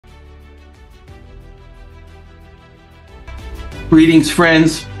Greetings,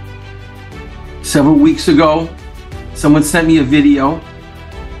 friends. Several weeks ago, someone sent me a video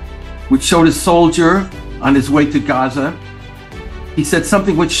which showed a soldier on his way to Gaza. He said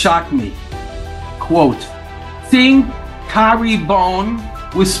something which shocked me. Quote, "Sing Kari Bone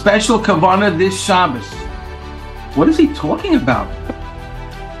with special kavana this Shabbos." What is he talking about?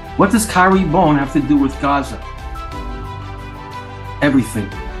 What does Kari Bone have to do with Gaza? Everything.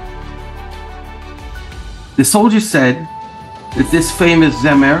 The soldier said that this famous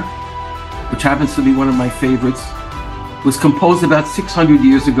Zemer, which happens to be one of my favorites, was composed about 600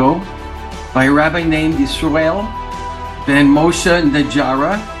 years ago by a rabbi named Yisrael ben Moshe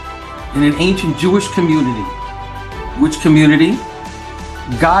Najara in an ancient Jewish community. Which community?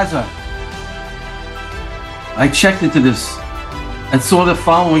 Gaza. I checked into this and saw the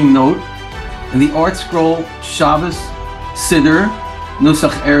following note in the art scroll Shabbos Siddur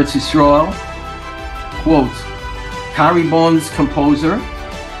Nusach Eretz Yisrael. Quote, Kari Bone's composer,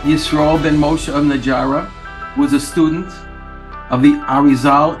 Yisrael ben Moshe of Najara, was a student of the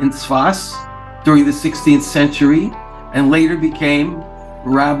Arizal in Tzfas during the 16th century and later became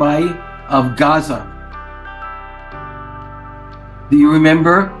rabbi of Gaza. Do you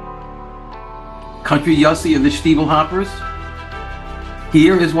remember Country Yossi of the Stiebelhoppers?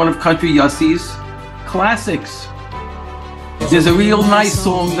 Here is one of Country Yossi's classics. There's a real nice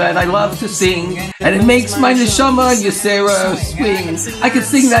song that I love to sing, and it makes my neshama Yisera swing. I could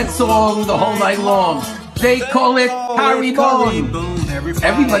sing that song the whole night long. They call it Kari Bone.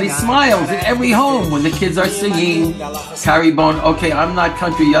 Everybody smiles in every home when the kids are singing Kari Bone. Okay, I'm not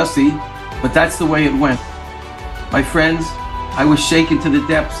Country Yossi, but that's the way it went. My friends, I was shaken to the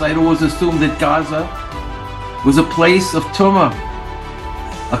depths. I'd always assumed that Gaza was a place of Tumah,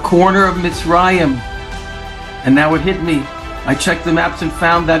 a corner of Mitzrayim, and now it hit me. I checked the maps and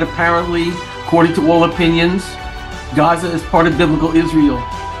found that apparently, according to all opinions, Gaza is part of biblical Israel,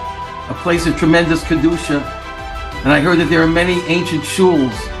 a place of tremendous Kedusha. And I heard that there are many ancient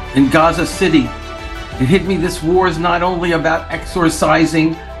shuls in Gaza City. It hit me this war is not only about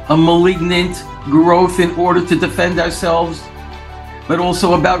exorcising a malignant growth in order to defend ourselves, but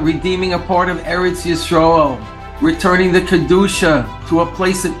also about redeeming a part of Eretz Yisrael, returning the Kedusha to a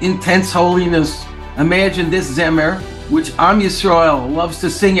place of intense holiness. Imagine this Zemer, which Am Yisrael loves to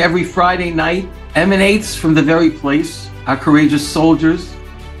sing every Friday night, emanates from the very place our courageous soldiers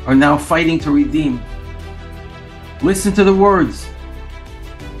are now fighting to redeem. Listen to the words.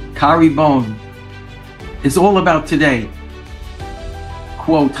 Kari Bone is all about today.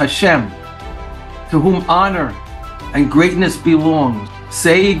 Quote, Hashem, to whom honor and greatness belongs,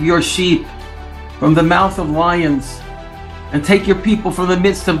 save your sheep from the mouth of lions and take your people from the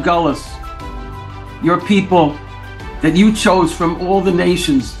midst of gullus. Your people that you chose from all the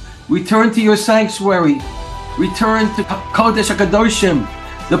nations. Return to your sanctuary. Return to Kodesh HaKadoshim,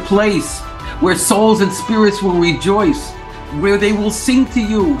 the place where souls and spirits will rejoice, where they will sing to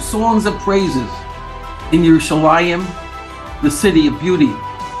you songs of praises. In Yerushalayim, the city of beauty.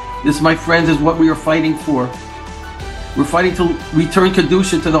 This, my friends, is what we are fighting for. We're fighting to return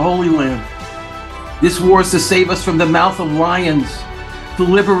Kedusha to the Holy Land. This war is to save us from the mouth of lions, to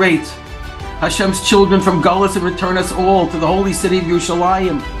liberate Hashem's children from Gullus and return us all to the holy city of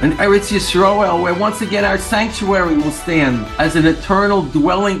Yerushalayim and Eretz Yisrael, where once again our sanctuary will stand as an eternal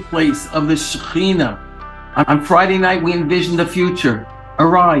dwelling place of the Shekhinah. On Friday night, we envision the future.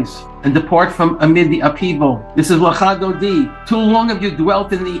 Arise and depart from amid the upheaval. This is Lacha Dodi. Too long have you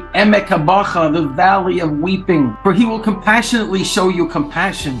dwelt in the Emek HaBacha, the valley of weeping. For he will compassionately show you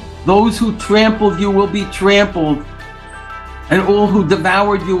compassion. Those who trampled you will be trampled, and all who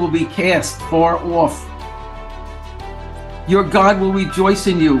devoured you will be cast far off. Your God will rejoice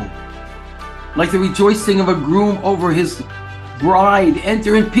in you, like the rejoicing of a groom over his bride.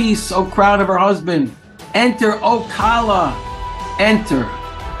 Enter in peace, O crown of her husband. Enter, O Kala. Enter,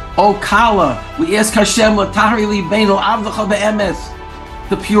 O Kala. We ask Hashem l'tahri libeinu avdecha be'emes,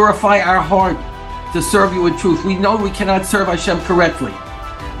 to purify our heart, to serve you in truth. We know we cannot serve Hashem correctly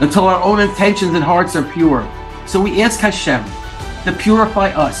until our own intentions and hearts are pure. So we ask Hashem to purify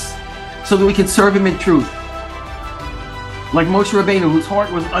us so that we can serve him in truth. Like Moshe Rabbeinu, whose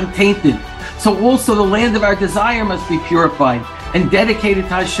heart was untainted, so also the land of our desire must be purified and dedicated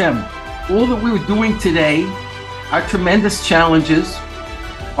to Hashem. All that we are doing today, our tremendous challenges,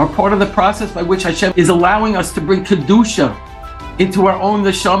 are part of the process by which Hashem is allowing us to bring Kedusha into our own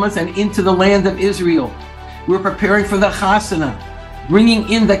neshamas and into the land of Israel. We're preparing for the Chasana, bringing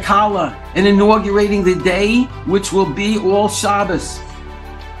in the Kala and inaugurating the day which will be all Shabbos.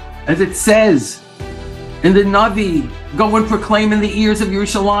 As it says And the Navi, go and proclaim in the ears of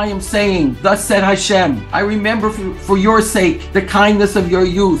Yerushalayim, saying, thus said Hashem, I remember for your sake the kindness of your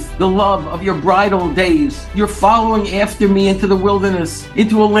youth, the love of your bridal days. You're following after me into the wilderness,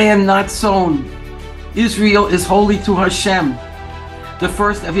 into a land not sown. Israel is holy to Hashem, the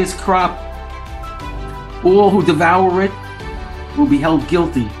first of his crop. All who devour it will be held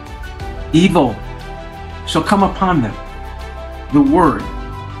guilty. Evil shall come upon them. The word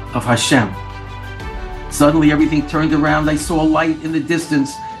of Hashem. Suddenly everything turned around. I saw a light in the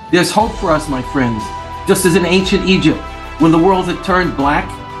distance. There's hope for us, my friends. Just as in ancient Egypt, when the world had turned black,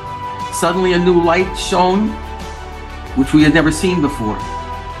 suddenly a new light shone, which we had never seen before.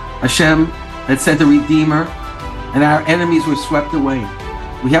 Hashem had sent a Redeemer, and our enemies were swept away.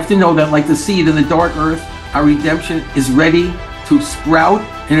 We have to know that like the seed in the dark earth, our redemption is ready to sprout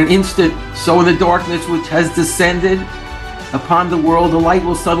in an instant. So in the darkness which has descended upon the world, the light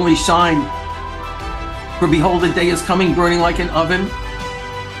will suddenly shine. For behold, the day is coming burning like an oven,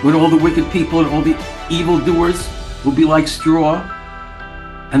 when all the wicked people and all the evildoers will be like straw.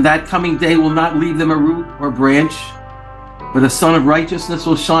 And that coming day will not leave them a root or branch, but a sun of righteousness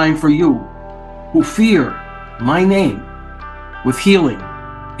will shine for you, who fear my name, with healing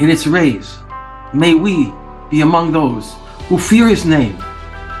in its rays. May we be among those who fear his name,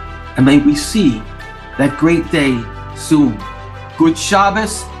 and may we see that great day soon. Good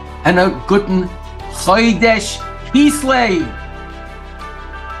Shabbos and a guten Chodesh Kislev.